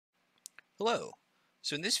Hello.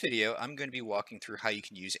 So in this video, I'm going to be walking through how you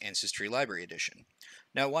can use Ancestry Library Edition.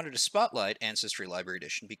 Now I wanted to spotlight Ancestry Library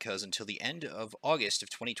Edition because until the end of August of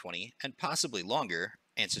 2020, and possibly longer,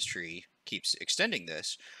 Ancestry keeps extending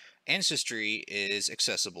this, Ancestry is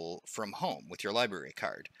accessible from home with your library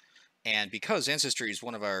card. And because Ancestry is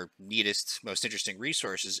one of our neatest, most interesting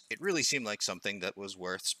resources, it really seemed like something that was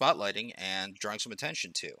worth spotlighting and drawing some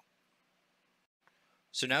attention to.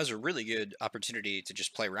 So now's a really good opportunity to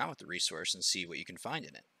just play around with the resource and see what you can find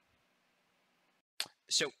in it.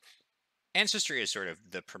 So Ancestry is sort of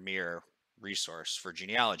the premier resource for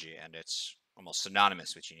genealogy, and it's almost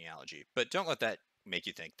synonymous with genealogy. But don't let that make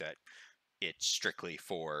you think that it's strictly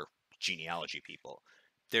for genealogy people.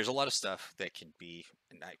 There's a lot of stuff that can be,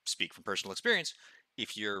 and I speak from personal experience,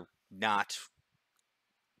 if you're not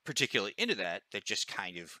particularly into that, that just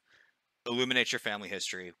kind of illuminates your family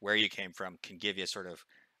history, where you came from, can give you sort of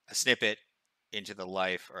a snippet into the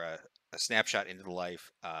life or a snapshot into the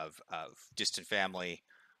life of distant family,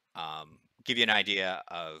 give you an idea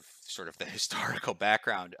of sort of the historical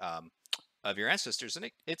background of your ancestors.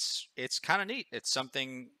 And it's kind of neat. It's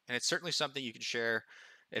something, and it's certainly something you can share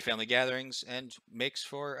at family gatherings and makes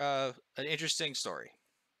for an interesting story.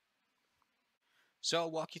 So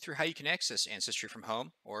I'll walk you through how you can access Ancestry from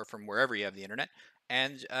home or from wherever you have the internet,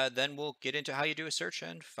 and then we'll get into how you do a search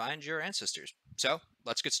and find your ancestors. So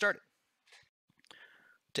let's get started.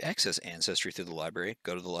 To access Ancestry through the library,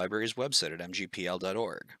 go to the library's website at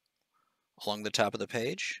mgpl.org. Along the top of the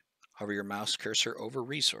page, hover your mouse cursor over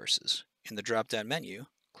Resources. In the drop-down menu,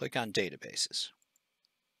 click on Databases.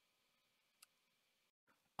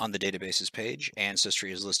 On the Databases page,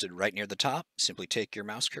 Ancestry is listed right near the top. Simply take your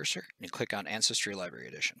mouse cursor and click on Ancestry Library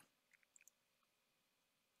Edition.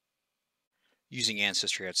 Using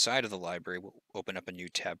Ancestry outside of the library will open up a new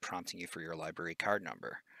tab prompting you for your library card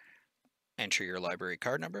number. Enter your library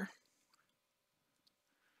card number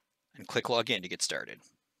and click Login to get started.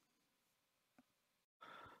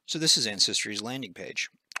 So this is Ancestry's landing page.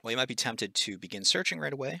 While you might be tempted to begin searching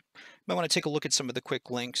right away, you might want to take a look at some of the quick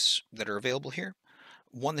links that are available here.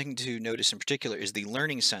 One thing to notice in particular is the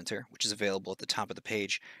Learning Center, which is available at the top of the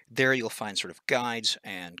page. There you'll find sort of guides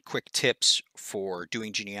and quick tips for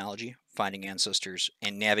doing genealogy, finding ancestors,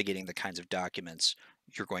 and navigating the kinds of documents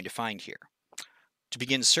you're going to find here. To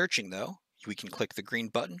begin searching, though, we can click the green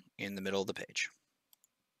button in the middle of the page.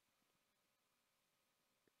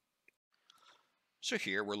 So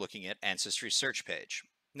here we're looking at Ancestry's search page.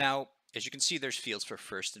 Now, as you can see, there's fields for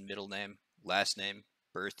first and middle name, last name,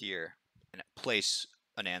 birth year, and place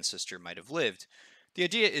an ancestor might have lived. The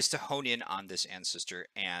idea is to hone in on this ancestor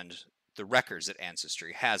and the records that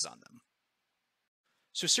Ancestry has on them.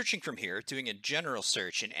 So searching from here, doing a general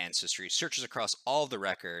search in Ancestry searches across all the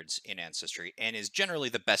records in Ancestry and is generally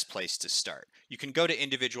the best place to start. You can go to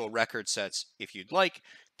individual record sets if you'd like.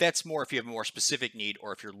 That's more if you have a more specific need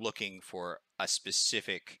or if you're looking for a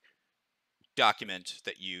specific document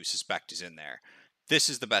that you suspect is in there. This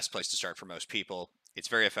is the best place to start for most people. It's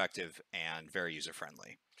very effective and very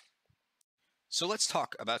user-friendly. So let's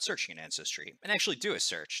talk about searching in Ancestry and actually do a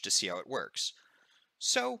search to see how it works.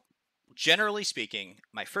 So generally speaking,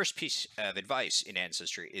 my first piece of advice in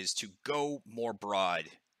Ancestry is to go more broad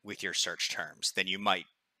with your search terms than you might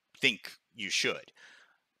think you should.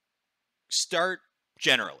 Start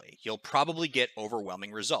generally. You'll probably get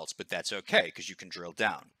overwhelming results, but that's okay because you can drill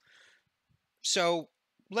down. So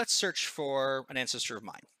let's search for an ancestor of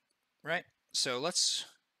mine, right? So let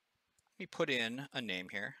me put in a name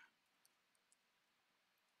here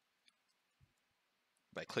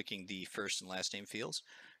by clicking the first and last name fields.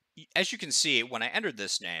 As you can see, when I entered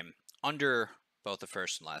this name, under both the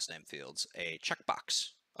first and last name fields, a checkbox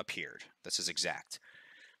appeared that says exact.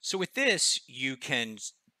 So with this, you can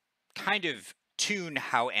kind of tune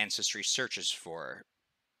how Ancestry searches for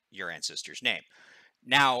your ancestor's name.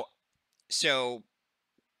 Now, so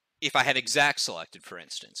if I have exact selected, for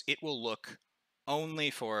instance, it will look only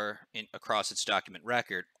for, across its document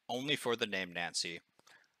record, only for the name Nancy,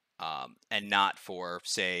 and not for,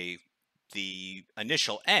 say, the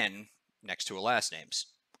initial N next to a last name.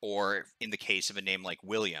 Or in the case of a name like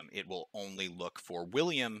William, it will only look for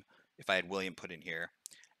William, if I had William put in here,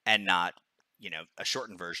 and not, a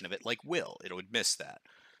shortened version of it like Will. It would miss that.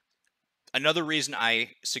 Another reason I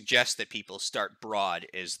suggest that people start broad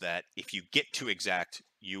is that if you get too exact,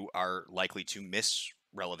 you are likely to miss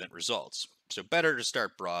relevant results. So better to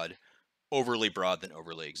start broad, overly broad than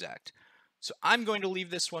overly exact. So I'm going to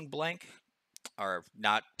leave this one blank or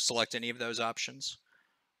not select any of those options.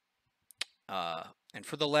 And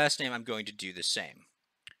for the last name, I'm going to do the same.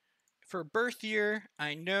 For birth year,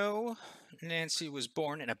 I know Nancy was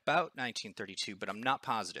born in about 1932, but I'm not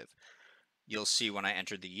positive. you'll see when I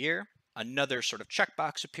enter the year, another sort of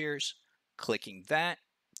checkbox appears. Clicking that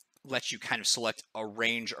lets you kind of select a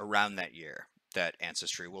range around that year that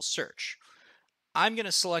Ancestry will search. I'm going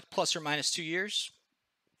to select plus or minus 2 years.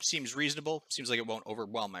 Seems reasonable. Seems like it won't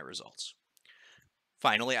overwhelm my results.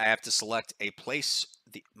 Finally, I have to select a place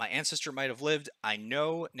my ancestor might have lived. I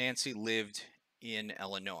know Nancy lived in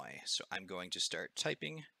Illinois, so I'm going to start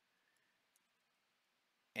typing.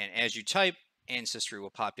 And as you type, Ancestry will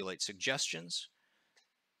populate suggestions.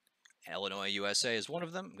 Illinois, USA is one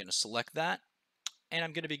of them. I'm going to select that, and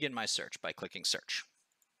I'm going to begin my search by clicking search.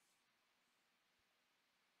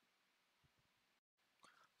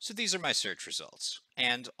 So these are my search results,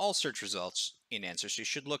 and all search results in Ancestry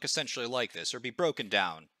should look essentially like this, or be broken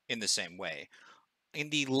down in the same way. In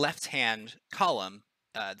the left-hand column,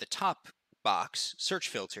 the top box, search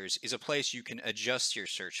filters, is a place you can adjust your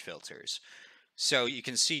search filters. So you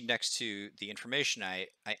can see next to the information I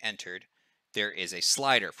entered, there is a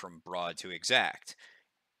slider from broad to exact.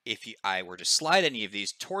 If I were to slide any of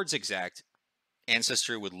these towards exact,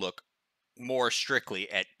 Ancestry would look more strictly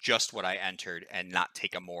at just what I entered and not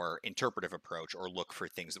take a more interpretive approach or look for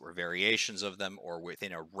things that were variations of them or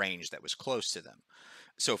within a range that was close to them.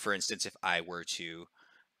 So for instance, if I were to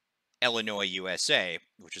Illinois, USA,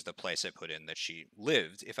 which is the place I put in that she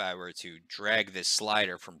lived, if I were to drag this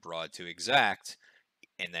slider from broad to exact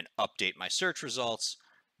and then update my search results,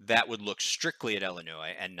 that would look strictly at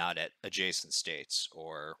Illinois and not at adjacent states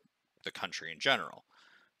or the country in general.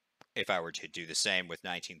 If I were to do the same with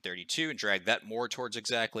 1932 and drag that more towards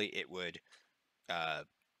exactly, it would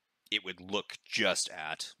look just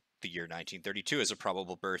at the year 1932 as a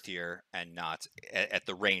probable birth year and not at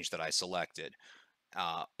the range that I selected.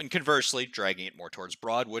 And conversely, dragging it more towards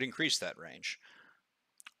broad would increase that range.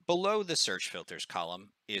 Below the search filters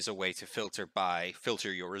column is a way to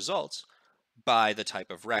filter your results by the type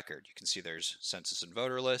of record. You can see there's census and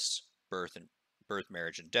voter lists, birth,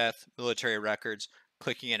 marriage, and death, military records.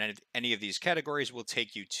 Clicking in any of these categories will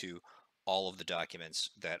take you to all of the documents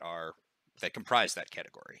that comprise that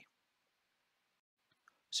category.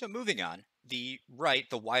 So moving on, the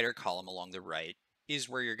wider column along the right is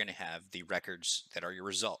where you're going to have the records that are your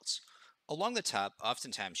results. Along the top,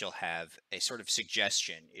 oftentimes you'll have a sort of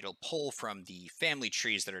suggestion. It'll pull from the family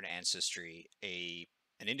trees that are in Ancestry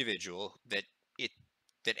an individual that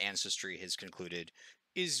Ancestry has concluded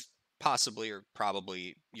is possibly or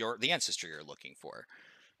probably the ancestry you're looking for.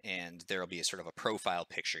 And there'll be a sort of a profile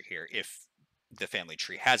picture here if the family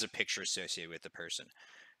tree has a picture associated with the person.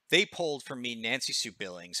 They pulled from me Nancy Sue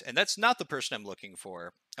Billings, and that's not the person I'm looking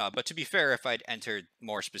for. But to be fair, if I'd entered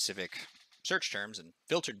more specific search terms and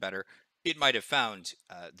filtered better, it might have found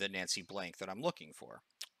the Nancy blank that I'm looking for.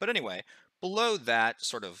 But anyway, below that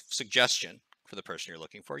sort of suggestion for the person you're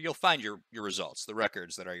looking for, you'll find your results, the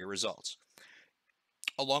records that are your results.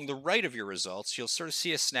 Along the right of your results, you'll sort of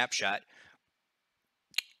see a snapshot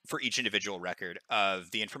for each individual record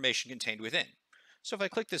of the information contained within. So if I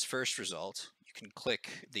click this first result, you can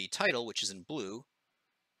click the title, which is in blue,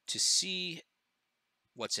 to see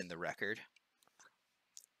what's in the record.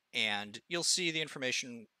 And you'll see the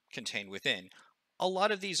information contained within. A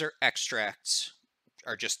lot of these are extracts,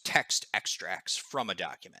 are just text extracts from a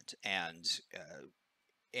document. And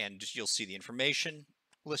you'll see the information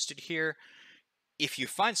listed here. If you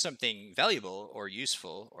find something valuable or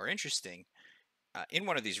useful or interesting in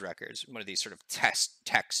one of these records, one of these sort of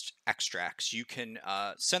text extracts, you can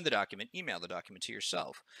email the document to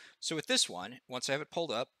yourself. So with this one, once I have it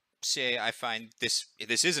pulled up, say I find this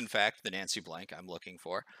is in fact the Nancy blank I'm looking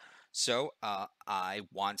for. So I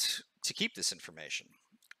want to keep this information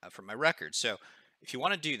from my record. So if you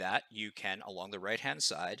want to do that, you can, along the right-hand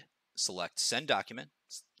side, select Send Document,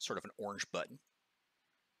 sort of an orange button.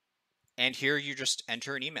 And here you just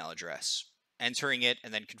enter an email address. Entering it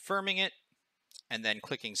and then confirming it, and then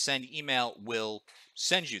clicking Send Email will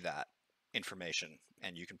send you that information,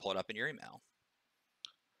 and you can pull it up in your email.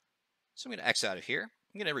 So I'm going to X out of here.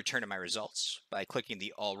 I'm going to return to my results by clicking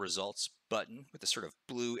the All Results button with a sort of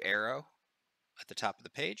blue arrow at the top of the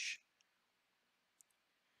page.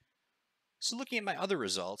 So looking at my other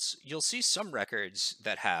results, you'll see some records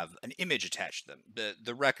that have an image attached to them.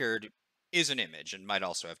 The record is an image and might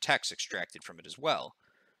also have text extracted from it as well.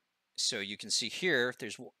 So you can see here,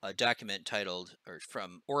 there's a document titled, or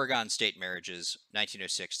from Oregon State Marriages,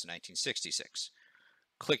 1906 to 1966.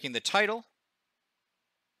 Clicking the title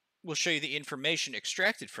will show you the information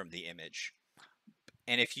extracted from the image.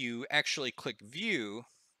 And if you actually click View,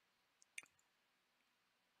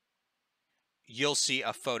 you'll see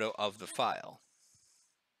a photo of the file.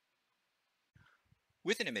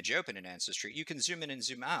 With an image open in Ancestry, you can zoom in and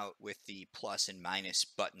zoom out with the plus and minus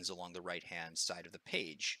buttons along the right-hand side of the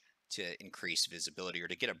page to increase visibility or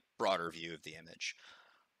to get a broader view of the image.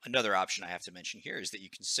 Another option I have to mention here is that you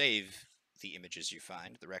can save the images you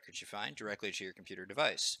find, the records you find, directly to your computer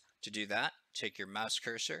device. To do that, take your mouse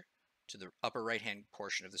cursor to the upper right-hand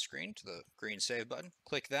portion of the screen, to the green Save button,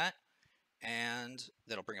 click that, and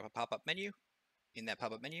that'll bring up a pop-up menu. In that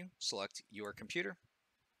pop-up menu, select your computer.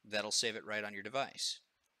 That'll save it right on your device.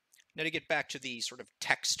 Now, to get back to the sort of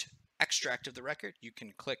text extract of the record, you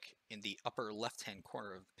can click in the upper left-hand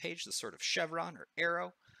corner of the page, the sort of chevron or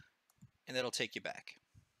arrow, and that'll take you back.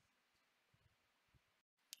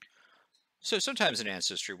 So sometimes in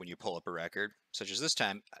Ancestry, when you pull up a record, such as this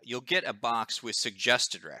time, you'll get a box with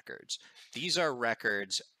suggested records. These are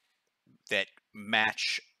records that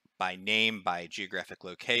match by name, by geographic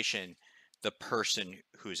location, the person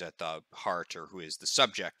who's at the heart or who is the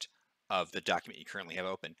subject of the document you currently have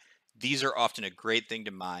open. These are often a great thing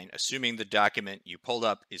to mine, assuming the document you pulled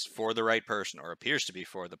up is for the right person or appears to be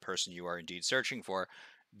for the person you are indeed searching for.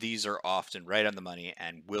 These are often right on the money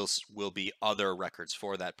and will be other records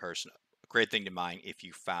for that person. A great thing to mine if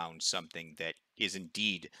you found something that is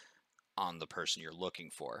indeed on the person you're looking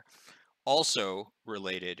for. Also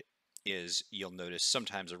related is you'll notice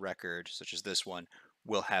sometimes a record, such as this one,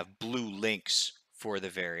 will have blue links for the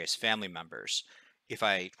various family members. If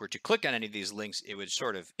I were to click on any of these links, it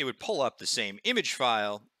would pull up the same image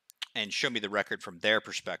file and show me the record from their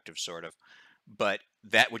perspective, sort of, but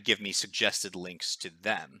that would give me suggested links to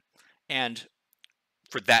them. And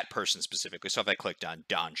for that person specifically, so if I clicked on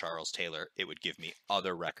Don Charles Taylor, it would give me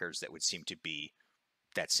other records that would seem to be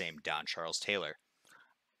that same Don Charles Taylor.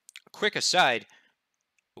 Quick aside,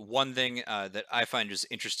 one thing that I find is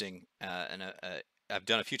interesting, and I've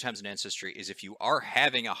done a few times in Ancestry, is if you are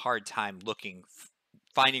having a hard time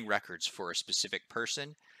finding records for a specific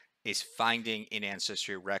person, is finding in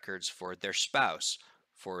Ancestry records for their spouse,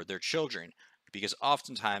 for their children, because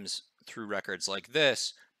oftentimes through records like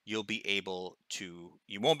this, you won't be able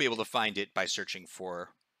to find it by searching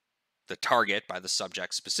for the target, by the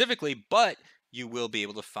subject specifically, but you will be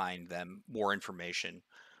able to find them more information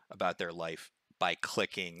about their life by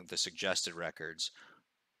clicking the suggested records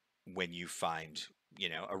when you find,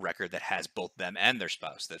 a record that has both them and their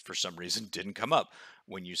spouse that for some reason didn't come up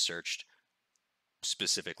when you searched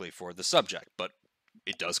specifically for the subject, but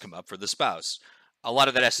it does come up for the spouse. A lot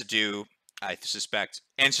of that has to do, I suspect,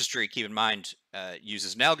 Ancestry, keep in mind,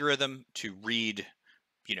 uses an algorithm to read,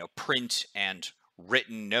 print and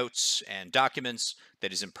written notes and documents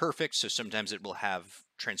that is imperfect. So sometimes it will have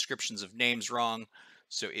transcriptions of names wrong,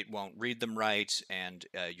 so it won't read them right, and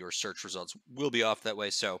your search results will be off that way.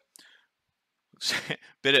 So a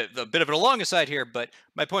bit of an long aside here, but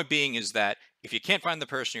my point being is that if you can't find the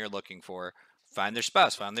person you're looking for, find their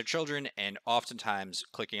spouse, find their children, and oftentimes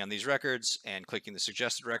clicking on these records and clicking the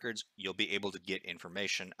suggested records, you'll be able to get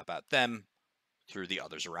information about them through the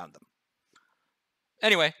others around them.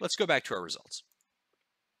 Anyway, let's go back to our results.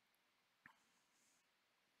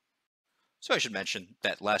 So I should mention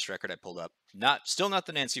that last record I pulled up, still not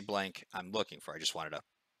the Nancy Blank I'm looking for. I just wanted to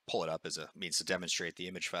pull it up as a means to demonstrate the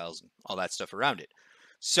image files and all that stuff around it.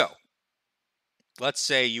 So let's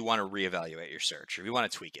say you want to reevaluate your search, or you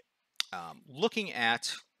want to tweak it. Looking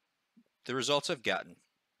at the results I've gotten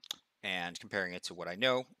and comparing it to what I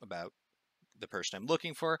know about the person I'm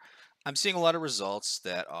looking for, I'm seeing a lot of results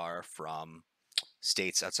that are from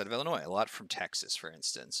states outside of Illinois, a lot from Texas, for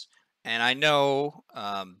instance. And I know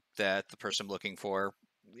that the person I'm looking for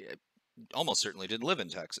almost certainly didn't live in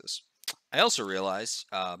Texas. I also realize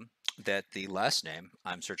that the last name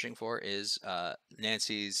I'm searching for is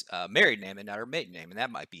Nancy's married name and not her maiden name, and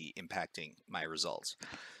that might be impacting my results.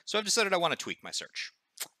 So I've decided I want to tweak my search.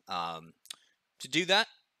 To do that,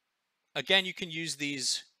 again, you can use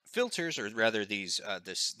these filters, or rather these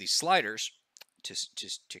sliders,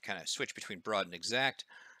 to kind of switch between broad and exact.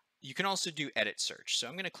 You can also do edit search. So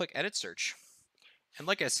I'm going to click edit search. And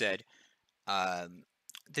like I said,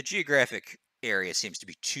 the geographic area seems to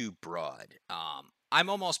be too broad. I'm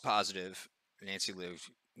almost positive Nancy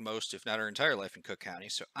lived most, if not her entire life, in Cook County.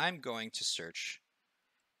 So I'm going to search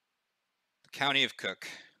the county of Cook,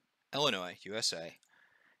 Illinois, USA.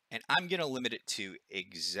 And I'm going to limit it to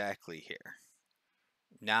exactly here.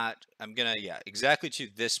 Exactly to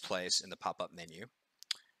this place in the pop-up menu.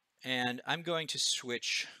 And I'm going to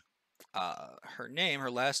switch her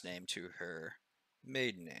last name, to her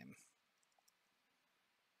maiden name.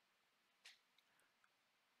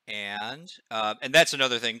 And that's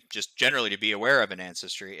another thing, just generally to be aware of in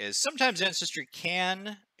Ancestry, is sometimes Ancestry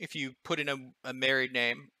can, if you put in a married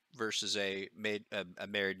name versus a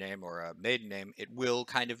married name or a maiden name, it will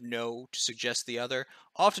kind of know to suggest the other.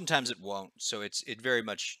 Oftentimes it won't, so it very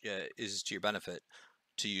much is to your benefit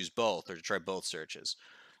to use both or to try both searches.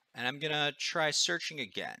 And I'm gonna try searching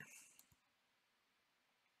again.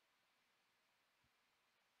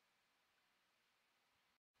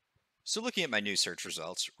 So looking at my new search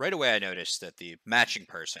results, right away I noticed that the matching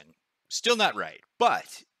person, still not right,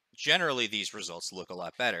 but generally these results look a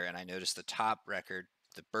lot better. And I noticed the top record,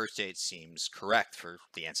 the birth date seems correct for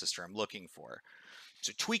the ancestor I'm looking for.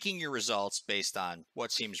 So tweaking your results based on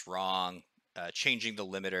what seems wrong, changing the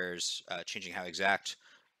limiters, changing how exact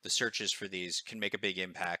the search is for these can make a big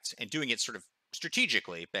impact. And doing it sort of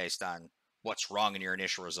strategically based on what's wrong in your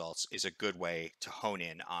initial results is a good way to hone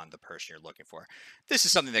in on the person you're looking for. This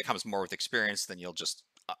is something that comes more with experience than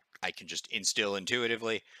I can just instill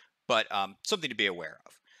intuitively, but something to be aware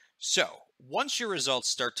of. So once your results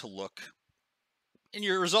start to look, and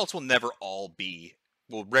your results will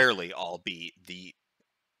rarely all be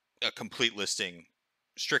a complete listing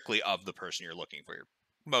strictly of the person you're looking for.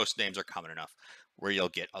 Most names are common enough where you'll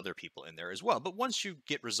get other people in there as well. But once you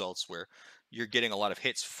get results where you're getting a lot of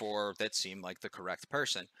hits for that seem like the correct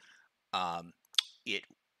person, um, it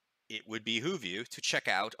it would behoove you to check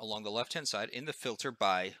out along the left-hand side in the filter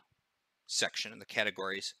by section in the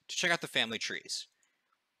categories to check out the family trees.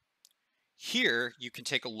 Here you can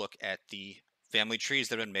take a look at the family trees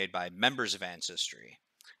that have been made by members of Ancestry.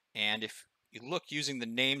 And if you look using the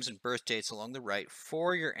names and birth dates along the right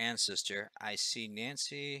for your ancestor, I see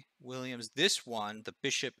Nancy Williams, this one, the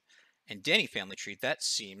Bishop and Denny family tree, that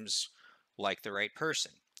seems like the right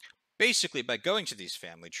person. Basically, by going to these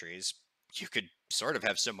family trees, you could sort of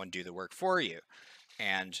have someone do the work for you,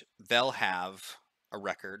 and they'll have a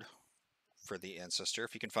record for the ancestor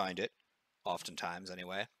if you can find it, oftentimes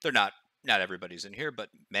anyway. They're not everybody's in here, but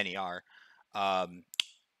many are.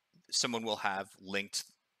 Someone will have linked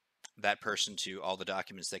that person to all the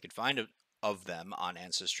documents they could find of them on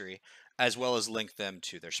Ancestry, as well as link them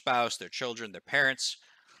to their spouse, their children, their parents.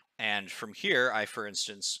 And from here, I, for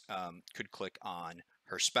instance, could click on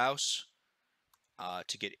her spouse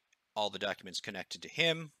to get all the documents connected to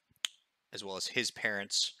him, as well as his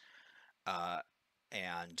parents,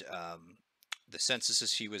 and the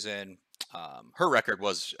censuses he was in. Her record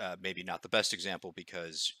was maybe not the best example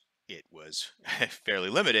because it was fairly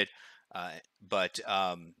limited, but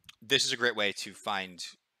this is a great way to find,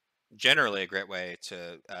 generally a great way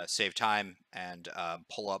to save time and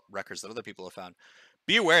pull up records that other people have found.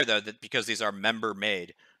 Be aware, though, that because these are member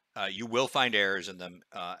made, you will find errors in them,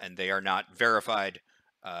 and they are not verified.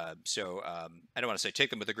 So I don't want to say take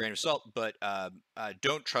them with a grain of salt, but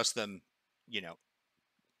don't trust them, you know,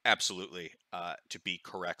 absolutely to be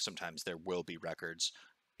correct. Sometimes there will be records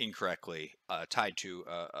incorrectly tied to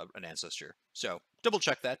an ancestor. So double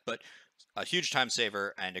check that, but a huge time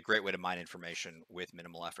saver and a great way to mine information with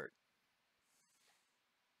minimal effort.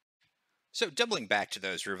 So doubling back to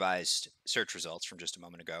those revised search results from just a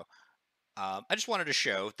moment ago, I just wanted to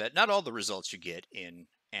show that not all the results you get in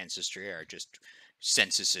Ancestry are just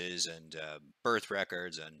censuses and birth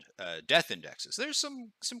records and death indexes. There's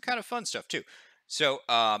some kind of fun stuff too. So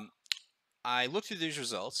I looked through these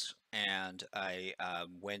results and I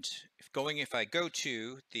if I go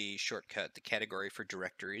to the shortcut, the category for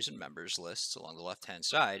directories and members lists along the left-hand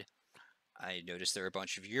side, I noticed there are a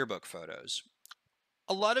bunch of yearbook photos.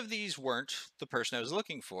 A lot of these weren't the person I was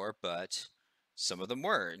looking for, but some of them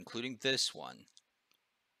were, including this one.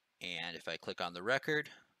 And if I click on the record,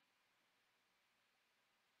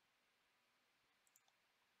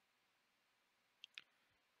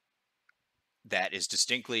 that is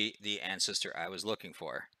distinctly the ancestor I was looking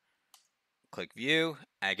for. Click view,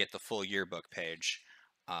 I get the full yearbook page.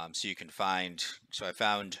 So you can find, so I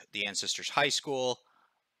found the ancestor's high school,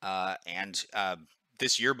 and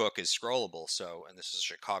this yearbook is scrollable. So, and this is a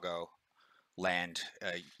Chicago land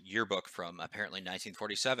yearbook from apparently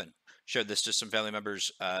 1947. Showed this to some family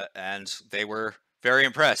members, and they were very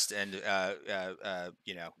impressed and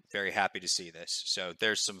you know, very happy to see this. So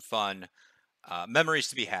there's some fun memories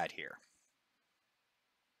to be had here.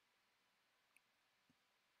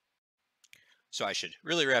 So I should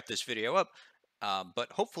really wrap this video up, but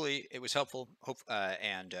hopefully it was helpful,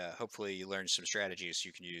 and hopefully you learned some strategies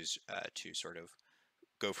you can use to sort of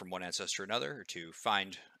go from one ancestor to another, or to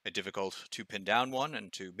find a difficult to pin down one,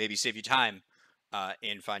 and to maybe save you time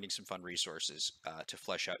in finding some fun resources to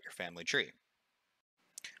flesh out your family tree.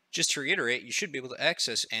 Just to reiterate, you should be able to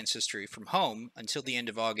access Ancestry from home until the end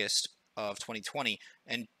of August of 2020,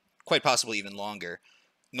 and quite possibly even longer.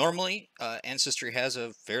 Normally, Ancestry has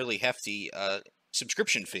a fairly hefty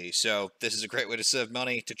subscription fee. So this is a great way to save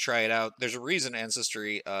money to try it out. There's a reason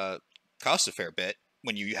Ancestry costs a fair bit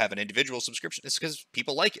when you have an individual subscription. It's because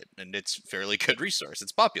people like it, and it's a fairly good resource.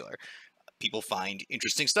 It's popular. People find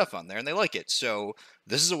interesting stuff on there, and they like it. So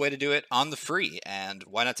this is a way to do it on the free, and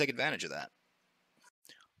why not take advantage of that?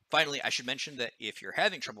 Finally, I should mention that if you're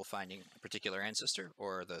having trouble finding a particular ancestor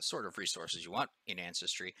or the sort of resources you want in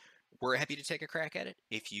Ancestry, we're happy to take a crack at it.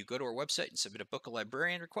 If you go to our website and submit a book a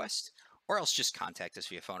librarian request, or else just contact us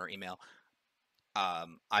via phone or email.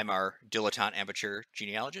 I'm our dilettante amateur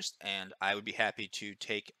genealogist, and I would be happy to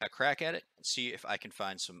take a crack at it and see if I can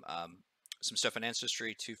find some stuff in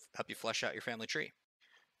Ancestry to help you flesh out your family tree.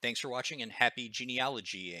 Thanks for watching, and happy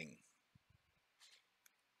genealogying.